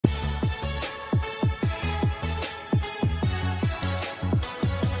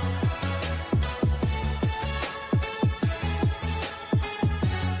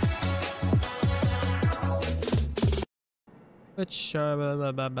Which, blah,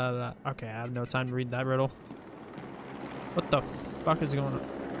 blah, blah, blah, blah. Okay, I have no time to read that riddle. What the fuck is going on?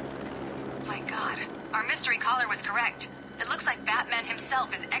 My God, our mystery caller was correct. It looks like Batman himself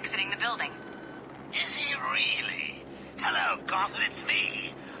is exiting the building. Is he really? Hello, Gotham, it's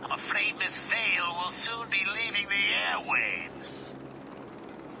me. I'm afraid Miss Vale will soon be leaving the airwaves.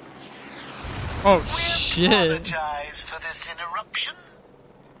 Oh, shit. We apologize for this interruption.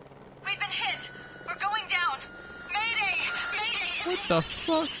 We've been hit. We're going down. Mayday! Mayday! What the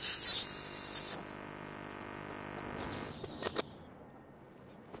fuck?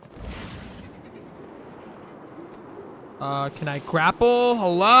 Can I grapple?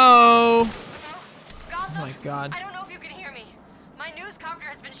 Hello? Gotham, Oh my God. I don't know if you can hear me. My news copter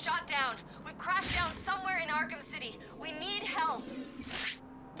has been shot down. We've crashed down somewhere in Arkham City. We need help. We're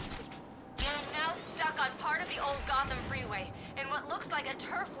now stuck on part of the old Gotham freeway in what looks like a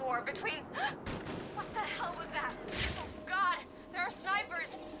turf war between... What the hell was that? Oh God, there are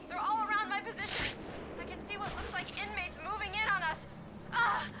snipers. They're all around my position. I can see what looks like inmates moving in on us.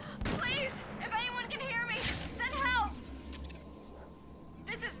 Please, if anyone can hear me, send help.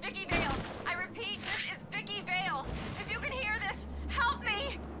 This is Vicky Vale. I repeat, this is Vicky Vale. If you can hear this, help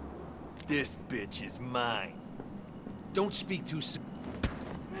me. This bitch is mine. Don't speak too soon.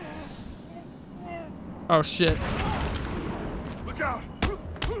 Oh, shit. Look out!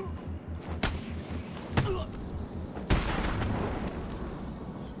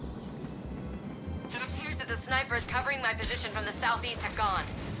 It appears that the snipers covering my position from the southeast have gone.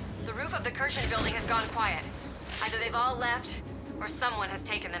 The roof of the Kirshen building has gone quiet. Either they've all left, or someone has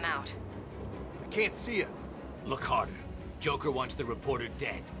taken them out. I can't see her. Look harder. Joker wants the reporter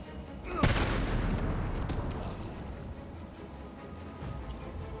dead.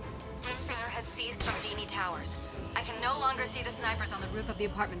 Fire has ceased from Dini Towers. I can no longer see the snipers on the roof of the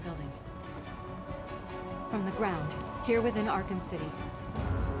apartment building. From the ground, here within Arkham City.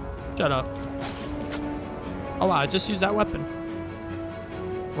 Shut up. Oh, wow, I just used that weapon.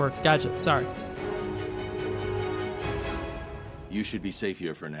 Or gadget, sorry. You should be safe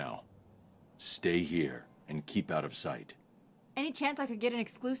here for now. Stay here and keep out of sight. Any chance I could get an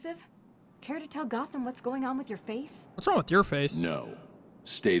exclusive? Care to tell Gotham what's going on with your face? What's wrong with your face? No.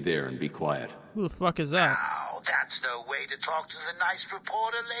 Stay there and be quiet. Who the fuck is that? Now, that's no way to talk to the nice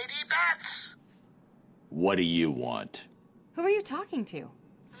reporter, Lady Bats. What do you want? Who are you talking to?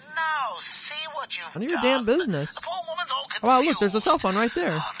 Now, see what you've None of your done. damn business. The poor woman's all Oh, wow, look, there's a confused. cell phone right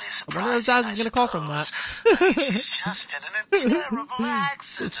there. Oh, I wonder if Zaz is gonna call from that. She's just in an terrible So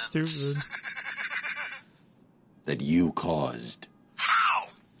accident. stupid. That you caused. How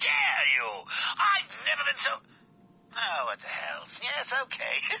dare you? I've never been so... Oh, what the hell? Yes,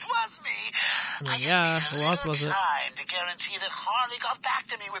 okay, it was me. I mean, yeah, just who need a else little was it? time to guarantee that Harley got back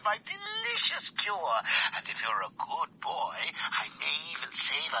to me with my delicious cure. And if you're a good boy, I may even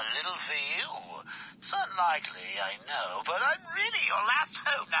save a little for you. It's unlikely, I know, but I'm really your last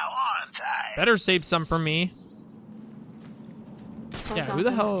hope now, aren't I? Better save some for me. Tell Yeah, who the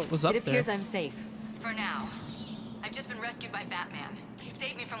Gotham hell was up it appears there? I'm safe. For now. I've just been rescued by Batman. He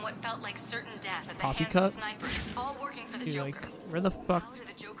saved me from what felt like certain death at the Coffee hands cup? of snipers, all working for the Dude, Joker. like, where the fuck? How did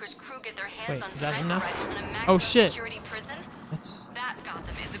the Joker's crew get their hands Wait, on is that sniper enough? rifles in a maximum Oh, shit. security prison? That's... That,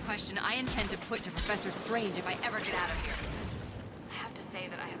 Gotham, is a question I intend to put to Professor Strange if I ever get out of here. I have to say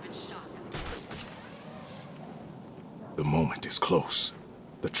that I have been shocked at the conclusion. The moment is close.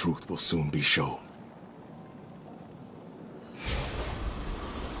 The truth will soon be shown.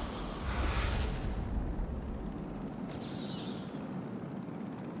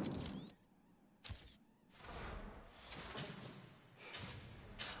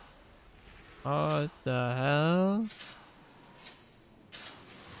 What the hell?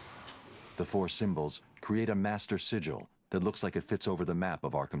 The 4 symbols create a master sigil that looks like it fits over the map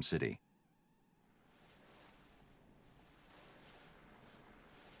of Arkham City.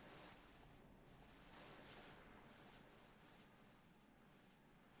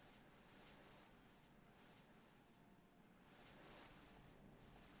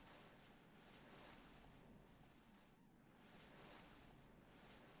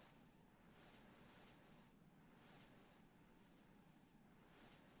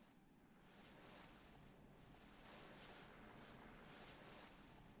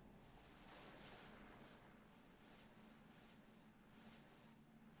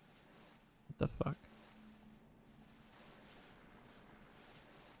 What the fuck?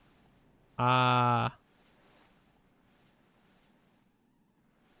 Ah.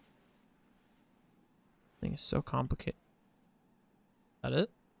 Thing is so complicated. That it?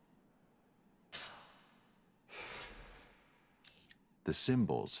 The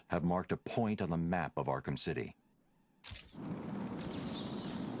symbols have marked a point on the map of Arkham City.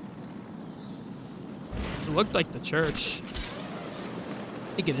 It looked like the church.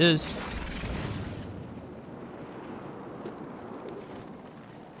 I think it is.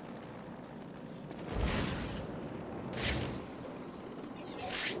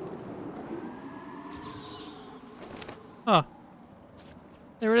 Oh.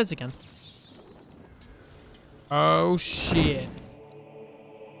 There it is again. Oh, shit.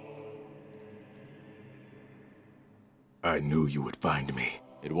 I knew you would find me.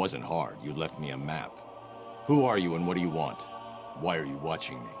 It wasn't hard. You left me a map. Who are you and what do you want? Why are you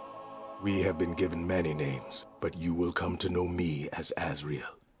watching me? We have been given many names, but you will come to know me as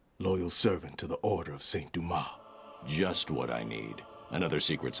Azrael, loyal servant to the Order of Saint Dumas. Just what I need. Another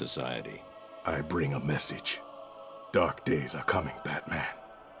secret society. I bring a message. Dark days are coming, Batman.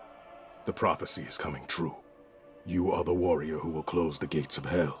 The prophecy is coming true. You are the warrior who will close the gates of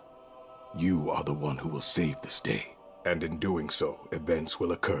hell. You are the one who will save this day. And in doing so, events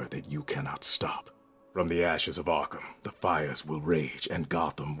will occur that you cannot stop. From the ashes of Arkham, the fires will rage and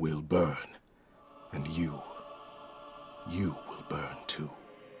Gotham will burn. And you will burn too.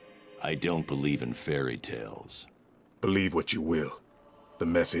 I don't believe in fairy tales. Believe what you will. The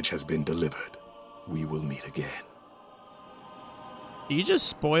message has been delivered. We will meet again. Do you just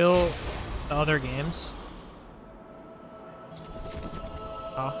spoil the other games?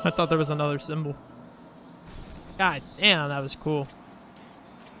 Oh, I thought there was another symbol. God damn, that was cool.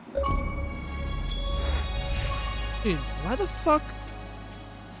 Dude, why the fuck?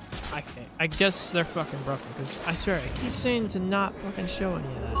 I guess they're fucking broken, because I swear, I keep saying to not fucking show any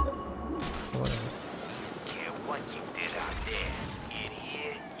of that. Whatever. Care what you did out there. In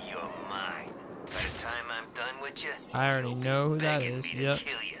here, you're mine. By the time I'm done with you, I already know who that is. Yep.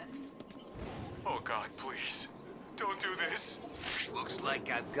 Oh God, please. Don't do this. Looks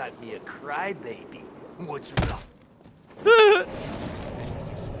like I've got me a crybaby. What's wrong?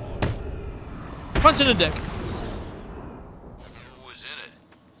 Punch in the dick. Who was in it?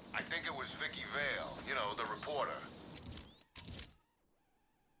 I think it was Vicky Vale, you know, the reporter.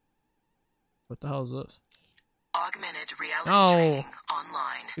 What the hell is this? Augmented reality training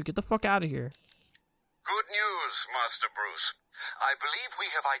online. Dude, get the fuck out of here. Good news, Master Bruce. I believe we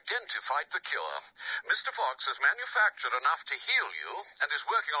have identified the killer. Mr. Fox has manufactured enough to heal you and is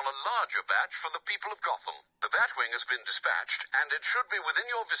working on a larger batch for the people of Gotham. The Batwing has been dispatched, and it should be within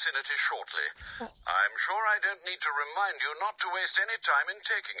your vicinity shortly. I'm sure I don't need to remind you not to waste any time in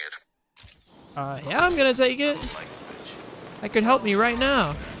taking it. Yeah, I'm gonna take it. That could help me right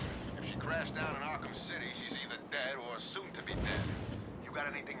now. If she crashed down in Arkham City, she's either dead or soon to be dead. You got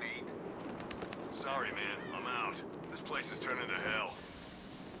anything to eat? Sorry, man. I'm out. This place is turning to hell.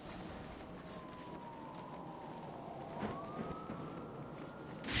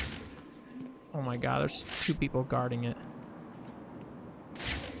 Oh my god, there's two people guarding it.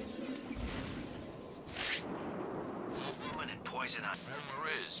 Woman and poison on.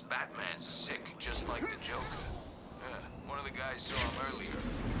 Rumor is Batman's sick, just like the Joker. Yeah, one of the guys saw him earlier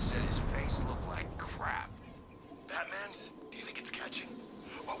and said his face looked like crap. Batman's? Do you think it's catching?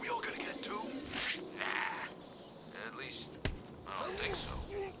 Are we all gonna get it too? Nah. At least, I don't think so.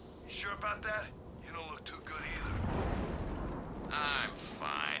 You sure about that? You don't look too good either. I'm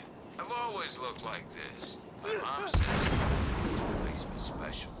fine. I've always looked like this. My mom says that's what makes me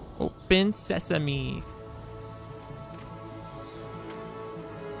special. Open sesame.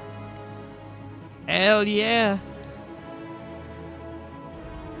 Hell yeah.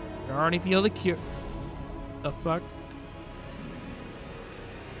 You already feel the cure. The fuck?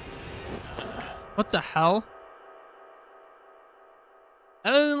 What the hell?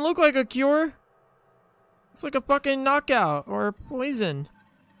 That doesn't look like a cure. It's like a fucking knockout or a poison.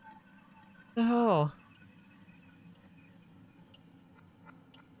 What the hell?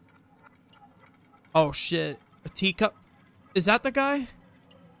 Oh shit. A teacup? Is that the guy?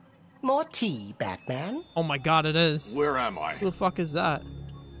 More tea, Batman? Oh my god, it is. Where am I? Who the fuck is that?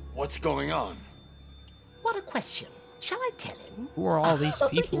 What's going on? What a question. Shall I tell him? Who are all these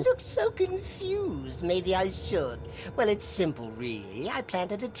people? He looks so confused. Maybe I should. Well, it's simple, really. I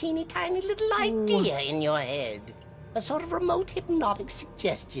planted a teeny tiny little idea in your head. A sort of remote hypnotic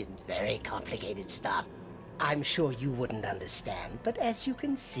suggestion. Very complicated stuff. I'm sure you wouldn't understand, but as you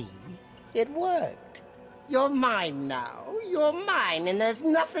can see, it worked. You're mine now. You're mine, and there's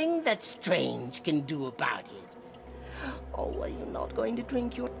nothing that Strange can do about it. Oh, are you not going to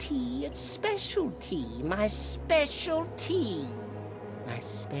drink your tea? It's special tea. My special tea. My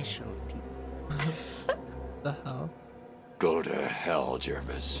special tea. The hell? Go to hell,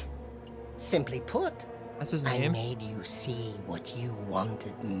 Jervis. Simply put, that's his name. I made you see what you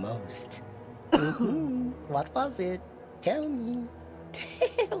wanted most. What was it? Tell me.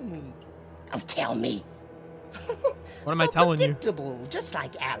 Tell me. Oh, tell me. What am I telling you? Predictable, just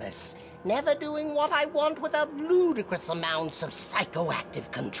like Alice. Never doing what I want without ludicrous amounts of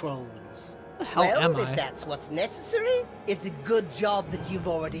psychoactive controls. The hell well, am if I? that's what's necessary, it's a good job that you've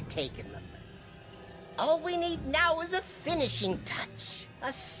already taken them. All we need now is a finishing touch.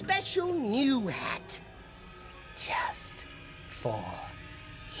 A special new hat. Just for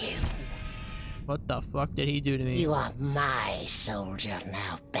you. What the fuck did he do to me? You are my soldier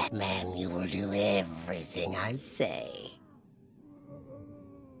now, Batman. You will do everything I say.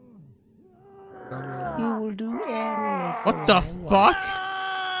 You will do anything. What the fuck?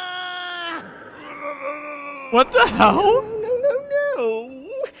 What the hell? No.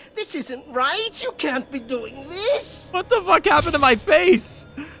 This isn't right. You can't be doing this. What the fuck happened to my face?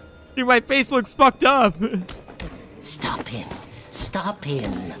 Dude, my face looks fucked up. Stop him. Stop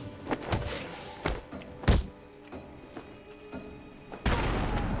him.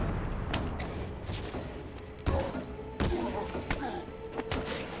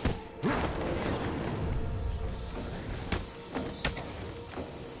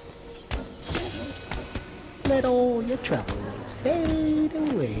 Let all your troubles fade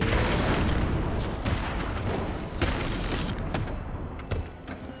away.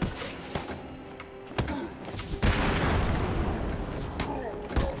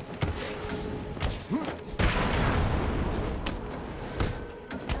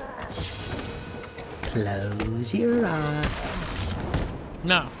 Close your eyes.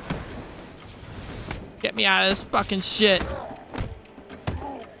 No. Get me out of this fucking shit.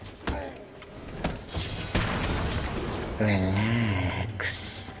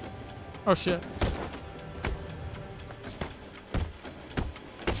 Relax. Oh shit.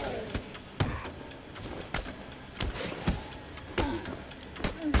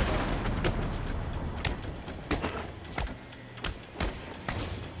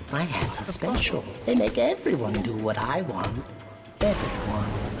 My hats are special. They make everyone do what I want. Everyone.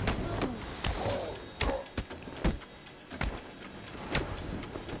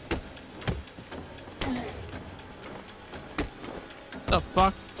 The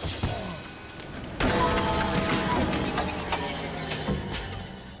fuck?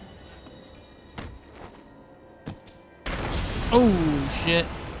 Oh shit.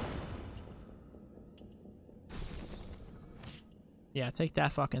 Yeah, take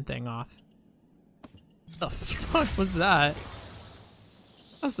that fucking thing off. The fuck was that?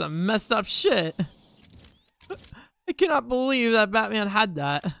 That's some messed up shit. I cannot believe that Batman had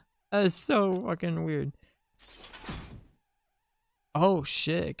that. That is so fucking weird. Oh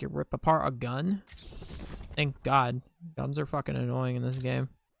shit, it can rip apart a gun? Thank God. Guns are fucking annoying in this game.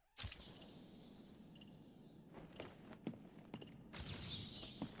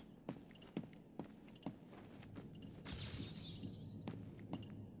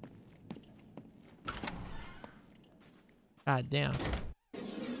 God damn.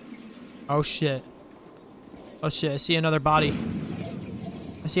 Oh shit. Oh shit, I see another body.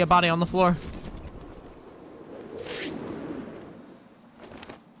 I see a body on the floor.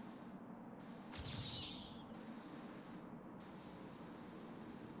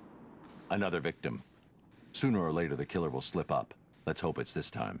 Another victim. Sooner or later, the killer will slip up. Let's hope it's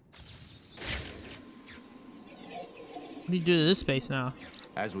this time. What do you do to this face now?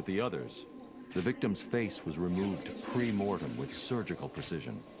 As with the others, the victim's face was removed pre-mortem with surgical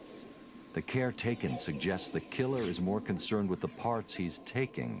precision. The care taken suggests the killer is more concerned with the parts he's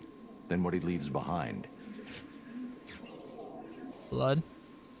taking than what he leaves behind. Blood?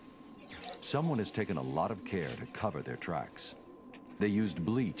 Someone has taken a lot of care to cover their tracks. They used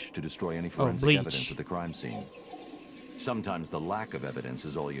bleach to destroy any forensic evidence at the crime scene. Sometimes the lack of evidence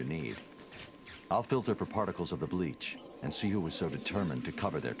is all you need. I'll filter for particles of the bleach and see who was so determined to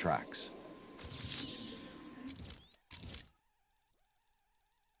cover their tracks.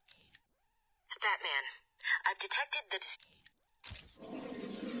 Batman, I've detected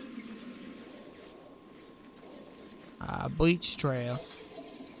the... Bleach trail.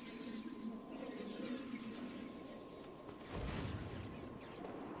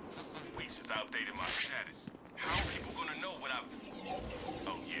 Has outdated my status. How are people gonna know what I've...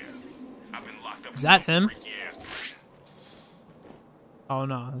 Oh yeah, I've been locked up. Is that him? Oh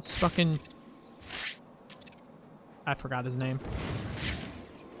no, it's fucking... I forgot his name.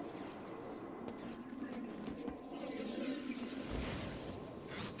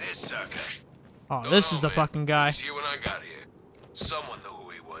 This sucker. Oh, this is the fucking guy. He was here when I got here. Someone knew who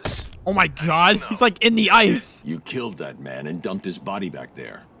he was. Oh my god, he's like in the ice. You killed that man and dumped his body back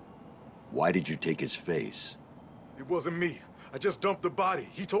there. Why did you take his face? It wasn't me. I just dumped the body.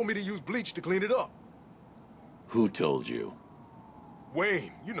 He told me to use bleach to clean it up. Who told you?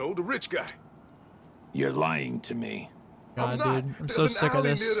 Wayne, you know, the rich guy. You're lying to me. God, I'm not. dude, I'm There's so an sick of alley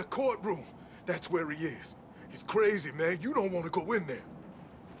this. near the courtroom. That's where he is. He's crazy, man. You don't want to go in there.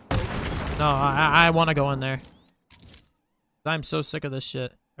 No, I want to go in there. I'm so sick of this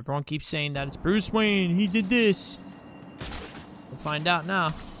shit. Everyone keeps saying that it's Bruce Wayne. He did this. We'll find out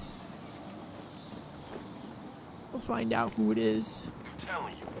now. We'll find out who it is. I'm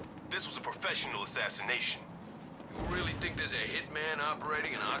telling you, this was a professional assassination. You really think there's a hitman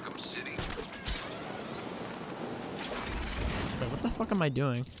operating in Arkham City? Wait, what the fuck am I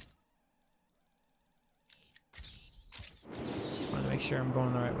doing? I want to make sure I'm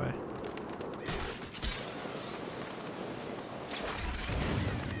going the right way.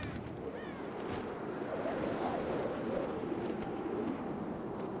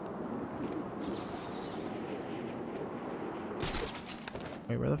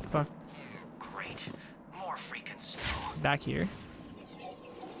 Wait, where the fuck? Great. More freaking snow. Back here.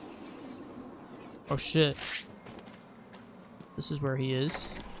 Oh shit. This is where he is.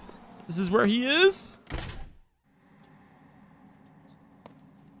 This is where he is?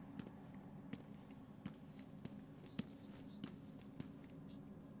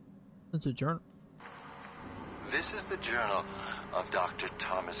 That's a journal. This is the journal of Dr.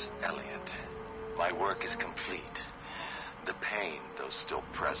 Thomas Elliot. My work is complete. The pain, though still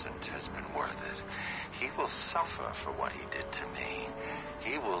present, has been worth it. He will suffer for what he did to me.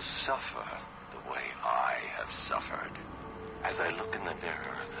 He will suffer the way I have suffered. As I look in the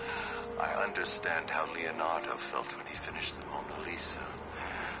mirror, I understand how Leonardo felt when he finished the Mona Lisa.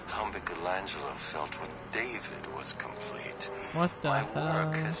 How Michelangelo felt when David was complete. What the hell? My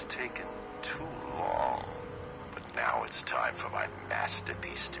work has taken too long. But now it's time for my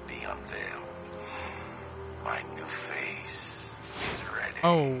masterpiece to be unveiled. My new face is ready.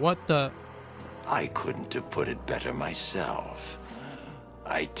 Oh, what the? I couldn't have put it better myself.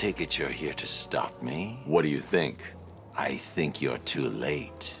 I take it you're here to stop me? What do you think? I think you're too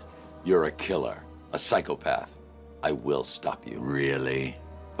late. You're a killer, a psychopath. I will stop you. Really?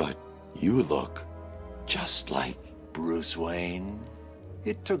 But you look just like Bruce Wayne.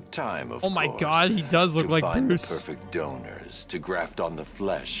 It took time, of course. Oh my god, he does look like find Bruce. The perfect donors, to graft on the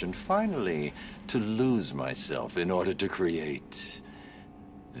flesh, and finally to lose myself in order to create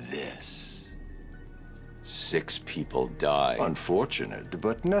this. 6 people died. Unfortunate,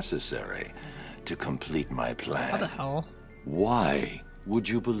 but necessary to complete my plan. How the hell? Why would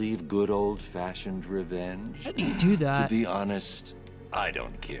you believe good old-fashioned revenge? How do you do that? To be honest, I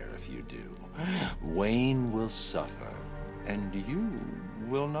don't care if you do. Wayne will suffer, and you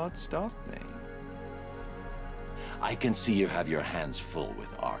will not stop me. I can see you have your hands full with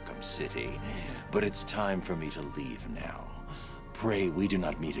Arkham City, but it's time for me to leave now. Pray we do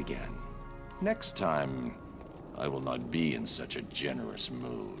not meet again. Next time, I will not be in such a generous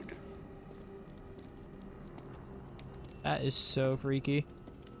mood. That is so freaky.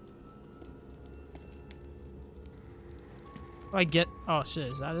 Oh, I get. Oh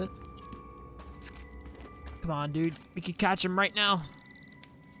shit, is that it? Come on, dude. We can catch him right now.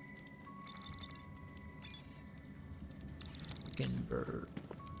 Fucking bird.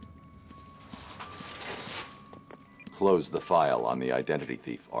 Close the file on the identity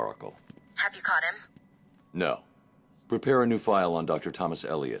thief, Oracle. Have you caught him? No. Prepare a new file on Dr. Thomas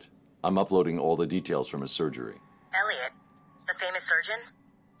Elliot. I'm uploading all the details from his surgery. Elliot? The famous surgeon?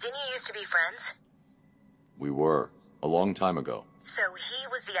 Didn't you used to be friends? We were. A long time ago. So he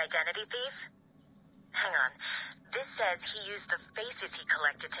was the identity thief? Hang on. This says he used the faces he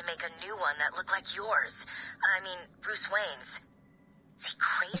collected to make a new one that looked like yours. I mean, Bruce Wayne's. Is he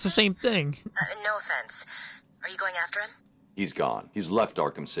crazy? It's the same thing. No offense. Are you going after him? He's gone. He's left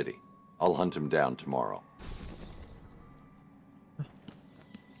Arkham City. I'll hunt him down tomorrow.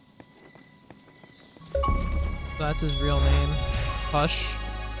 That's his real name. Hush.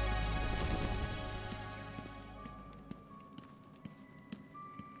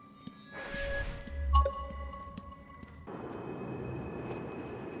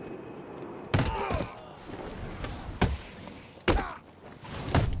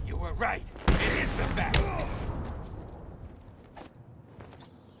 You were right. It is the fact.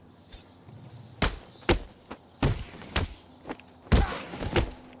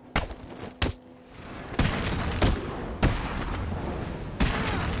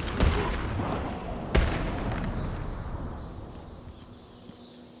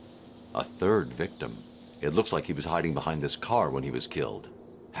 A third victim. It looks like he was hiding behind this car when he was killed.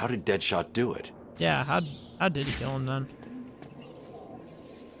 How did Deadshot do it? Yeah, how did he kill him then?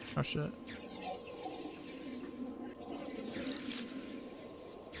 Oh shit.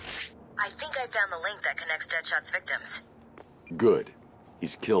 I think I found the link that connects Deadshot's victims. Good.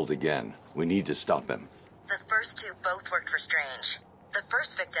 He's killed again. We need to stop him. The first two both worked for Strange. The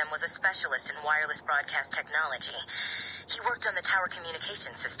first victim was a specialist in wireless broadcast technology. He worked on the tower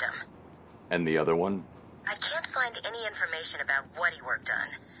communication system. And the other one? I can't find any information about what he worked on,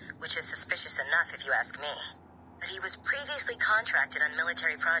 which is suspicious enough if you ask me. But he was previously contracted on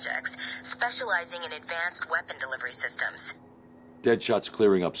military projects, specializing in advanced weapon delivery systems. Deadshot's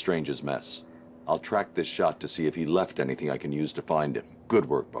clearing up Strange's mess. I'll track this shot to see if he left anything I can use to find him. Good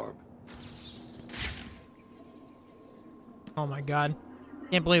work, Barb. Oh my god.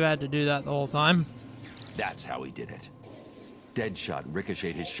 Can't believe I had to do that the whole time. That's how he did it. Deadshot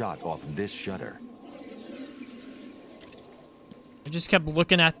ricocheted his shot off this shutter. I just kept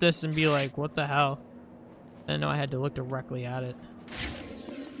looking at this and be like, what the hell? I didn't know I had to look directly at it.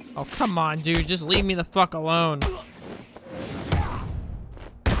 Oh, come on, dude. Just leave me the fuck alone.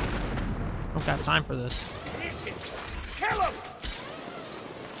 Don't got time for this. Kill him!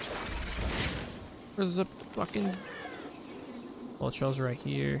 Where's the fucking... Bullet trail's right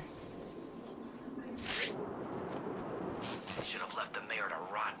here. Should have left the mayor to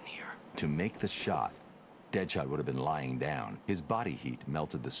rot in here. To make the shot, Deadshot would have been lying down. His body heat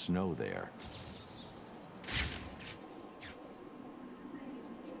melted the snow there.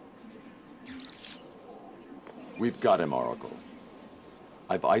 We've got him, Oracle.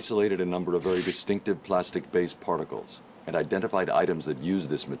 I've isolated a number of very distinctive plastic-based particles and identified items that use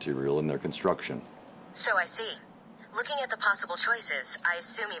this material in their construction. So I see. Looking at the possible choices, I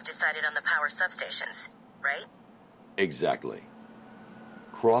assume you've decided on the power substations, right? Exactly.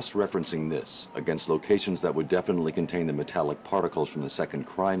 Cross-referencing this against locations that would definitely contain the metallic particles from the second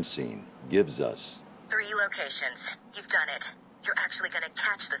crime scene gives us... 3 locations. You've done it. You're actually gonna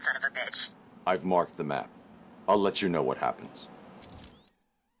catch the son of a bitch. I've marked the map. I'll let you know what happens.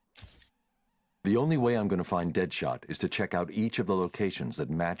 The only way I'm going to find Deadshot is to check out each of the locations that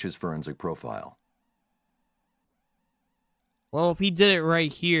match his forensic profile. Well, if he did it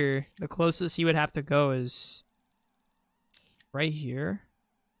right here, the closest he would have to go is... right here.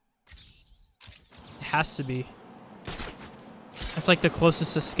 It has to be. That's like the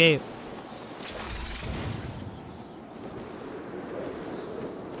closest escape.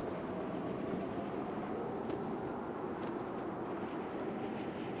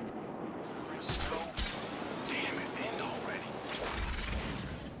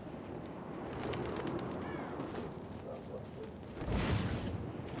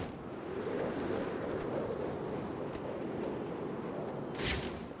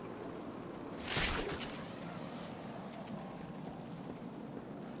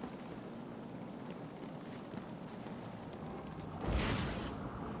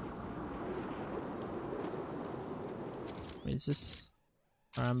 Wait, is this...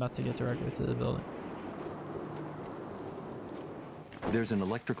 Alright, I'm about to get directly to the building. There's an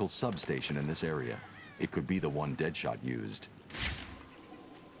electrical substation in this area. It could be the one Deadshot used.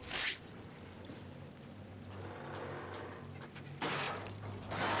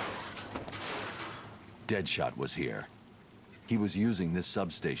 Deadshot was here. He was using this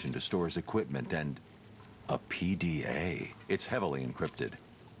substation to store his equipment and... a PDA. It's heavily encrypted.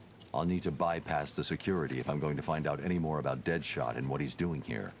 I'll need to bypass the security if I'm going to find out any more about Deadshot and what he's doing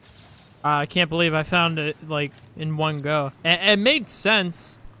here. I can't believe I found it, like, in one go. It made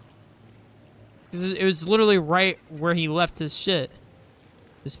sense. 'Cause it was literally right where he left his shit.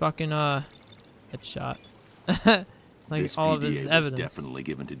 His fucking, headshot. Like, this all PDA of his was evidence. definitely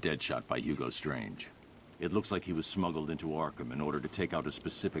given to Deadshot by Hugo Strange. It looks like he was smuggled into Arkham in order to take out a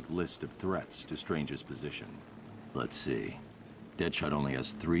specific list of threats to Strange's position. Let's see. Deadshot only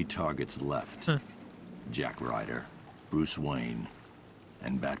has 3 targets left. Jack Ryder, Bruce Wayne,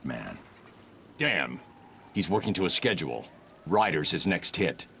 and Batman. Damn! He's working to a schedule. Ryder's his next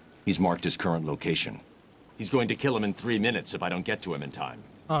hit. He's marked his current location. He's going to kill him in 3 minutes if I don't get to him in time.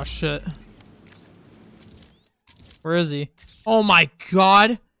 Oh, shit. Where is he? Oh my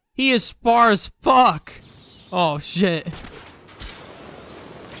god! He is far as fuck! Oh, shit.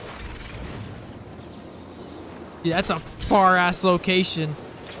 Yeah, that's a far-ass location.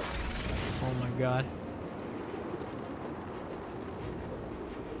 Oh my god.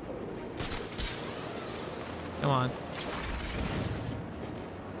 Come on.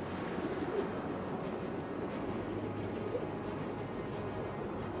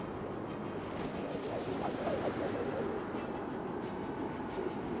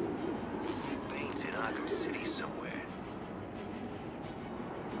 Bane's in Arkham City somewhere.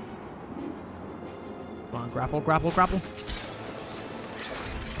 Come on, grapple, grapple, grapple.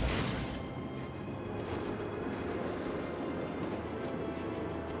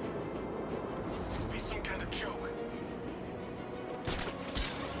 Be some kind of joke.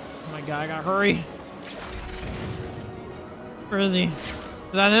 my god, I gotta hurry. Where is he? Is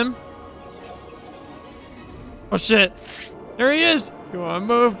that him? Oh shit. There he is! Go on,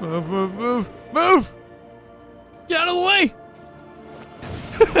 move, move, move, move, move! Get out of the way!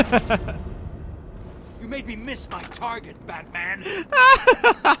 You made me miss my target, Batman.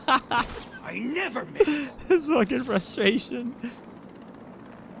 I never miss. This fucking frustration.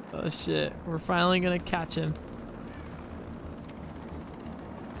 Oh shit, we're finally gonna catch him.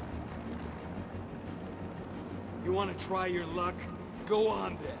 You want to try your luck? Go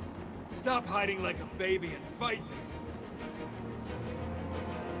on then. Stop hiding like a baby and fight me.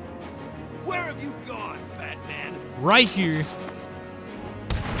 Where have you gone, Batman? Right here.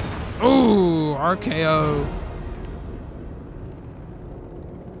 Ooh, RKO.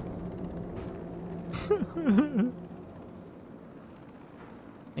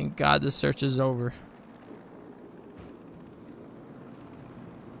 Thank God the search is over.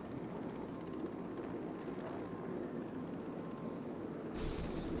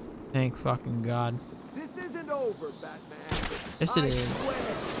 Thank fucking God. This isn't over, Batman. Yes, it is.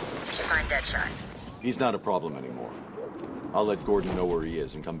 Did you find Deadshot? He's not a problem anymore. I'll let Gordon know where he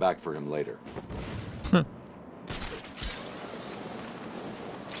is and come back for him later.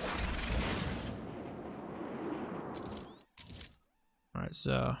 Alright,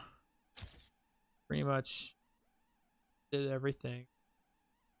 so pretty much did everything.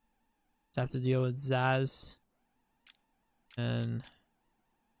 Just have to deal with Zaz. And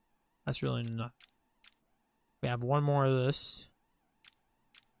that's really nothing. We have one more of this.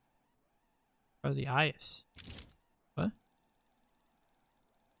 Or the ice. What?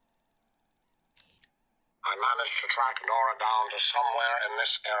 I managed to track Nora down to somewhere in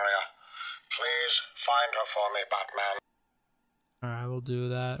this area. Please find her for me, Batman. Alright, we'll do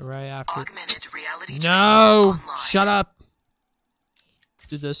that right after. Augmented reality No! Shut up!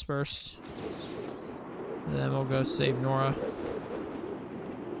 Do this first. And then we'll go save Nora.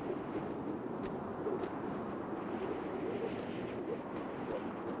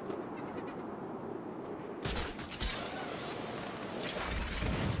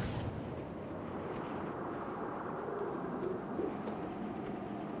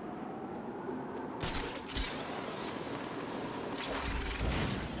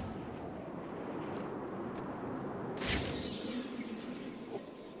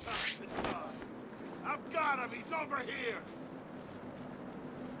 I've got him! He's over here!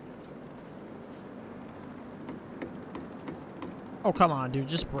 Oh, come on, dude.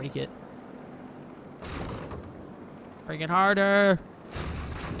 Just break it. Break it harder.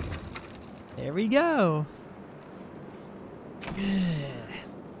 There we go.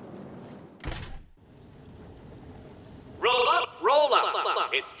 Roll up, roll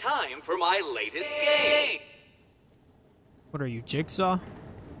up. It's time for my latest game. What are you, Jigsaw?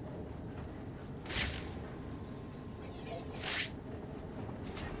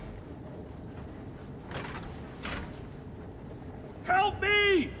 Help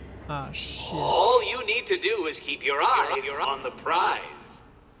me! Ah, shit. All you need to do is keep your eyes on the prize.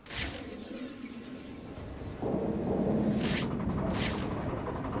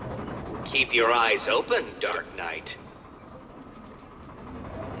 Keep your eyes open, Dark Knight.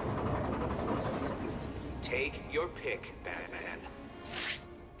 Take your pick, Batman.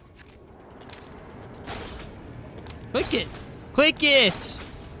 Click it! Click it!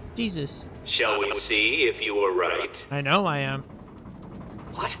 Jesus. Shall we see if you were right? I know I am.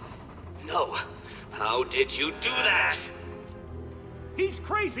 What? No. How did you do that? He's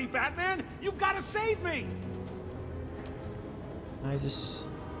crazy, Batman! You've got to save me! I just...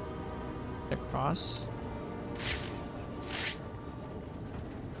 across.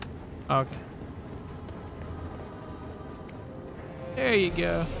 Okay. There you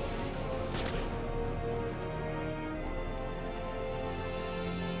go.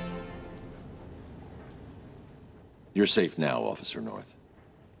 You're safe now, Officer North.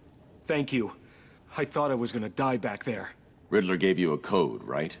 Thank you. I thought I was gonna die back there. Riddler gave you a code,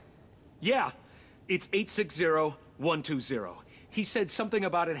 right? Yeah, it's 860120. He said something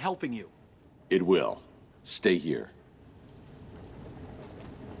about it helping you. It will. Stay here.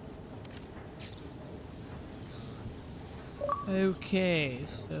 Okay,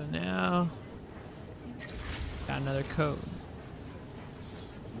 so now got another code.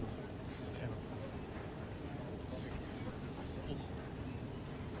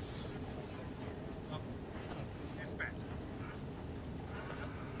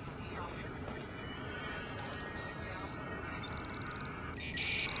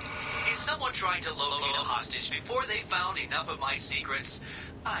 Is someone trying to locate a hostage before they found enough of my secrets?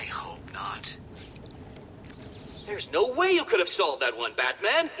 I hope not. There's no way you could have solved that one,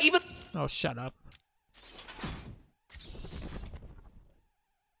 Batman. Even... Oh, shut up.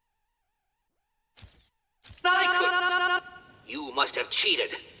 You must have cheated.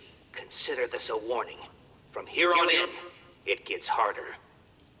 Consider this a warning. From here on in, it gets harder.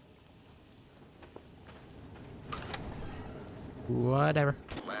 Whatever.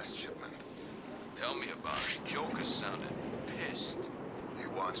 Last shipment. Tell me about it. Joker sounded pissed. He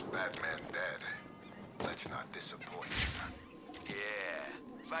wants Batman dead. Let's not disappoint him. Yeah.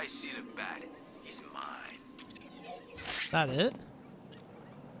 If I see the bat, he's mine. Is that it?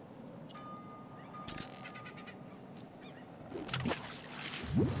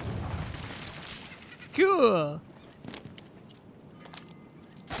 Cool.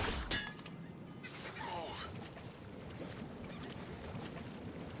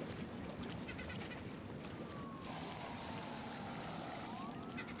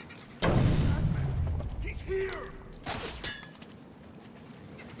 He's here.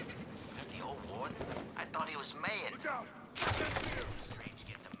 The old warden? I thought he was mayor. Look out. Strange to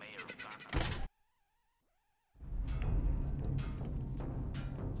get the mayor of Gotham.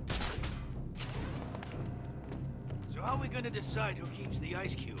 So how are we gonna decide who keeps the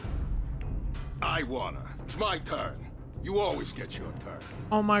ice cube? I wanna. It's my turn. You always get your turn.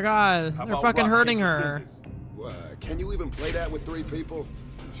 Oh my god, How they're about fucking rock, hurting paper, her. scissors? Can you even play that with 3 people?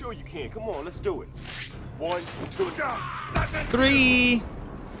 Sure you can. Come on, let's do it. 1, 2, 3.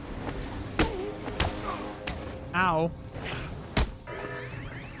 Ow.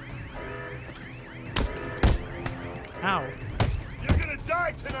 Ow. You're gonna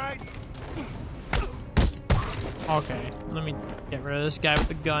die tonight. Okay, let me get rid of this guy with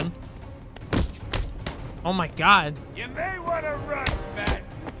the gun. Oh my god. You may want to run, Bat.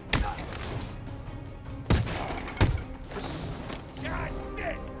 Dodge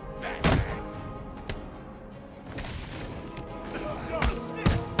this, Batman. Dodge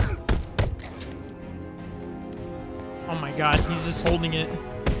this. Oh my god, he's just holding it.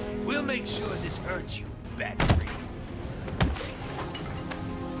 We'll make sure this hurts you, Bat-Free.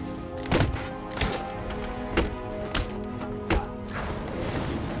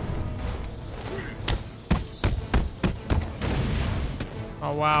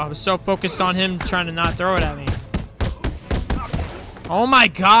 Oh wow, I was so focused on him trying to not throw it at me. Oh my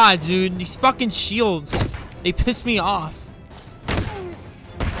god, dude, these fucking shields. They piss me off.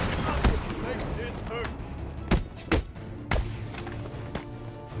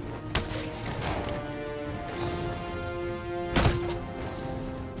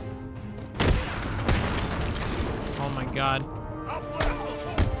 Oh my god.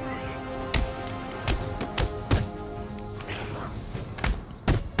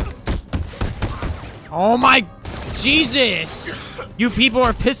 Oh my Jesus! You people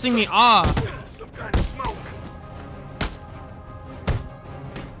are pissing me off. Some kind of smoke.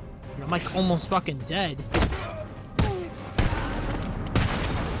 I'm like almost fucking dead.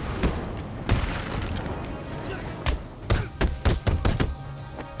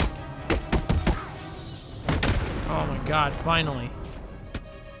 Oh my god, finally.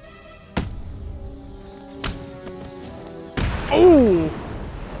 Oh!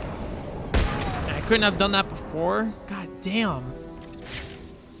 I couldn't have done that before? God damn.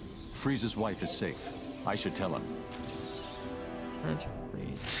 Freeze's wife is safe. I should tell him. Turn to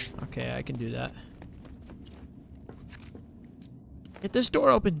freeze. Okay, I can do that. Get this door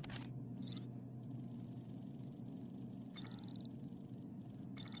open.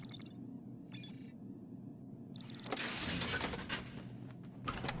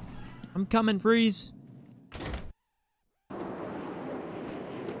 I'm coming, Freeze.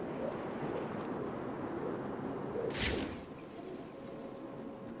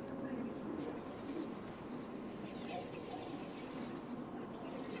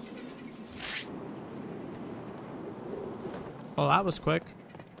 Oh, that was quick.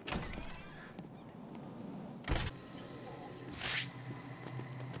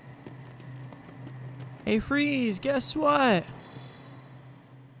 Hey, Freeze, guess what?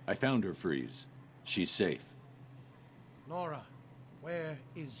 I found her, Freeze. She's safe. Nora, where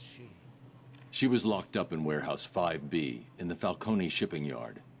is she? She was locked up in Warehouse 5B in the Falcone shipping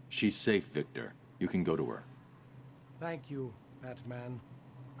yard. She's safe, Victor. You can go to her. Thank you, Batman.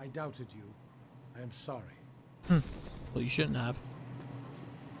 I doubted you. I am sorry. Well, you shouldn't have.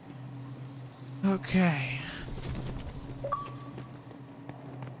 Okay.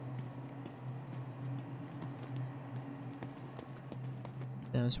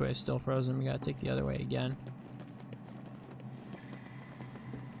 Damn, this way is still frozen. We gotta take the other way again.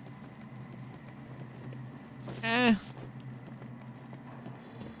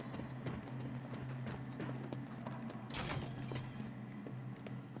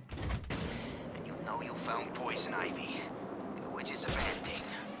 found poison ivy, which is a bad thing.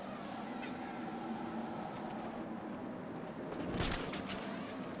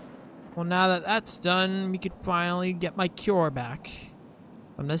 Well, now that that's done, we could finally get my cure back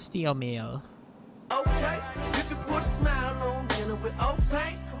from the steel mill.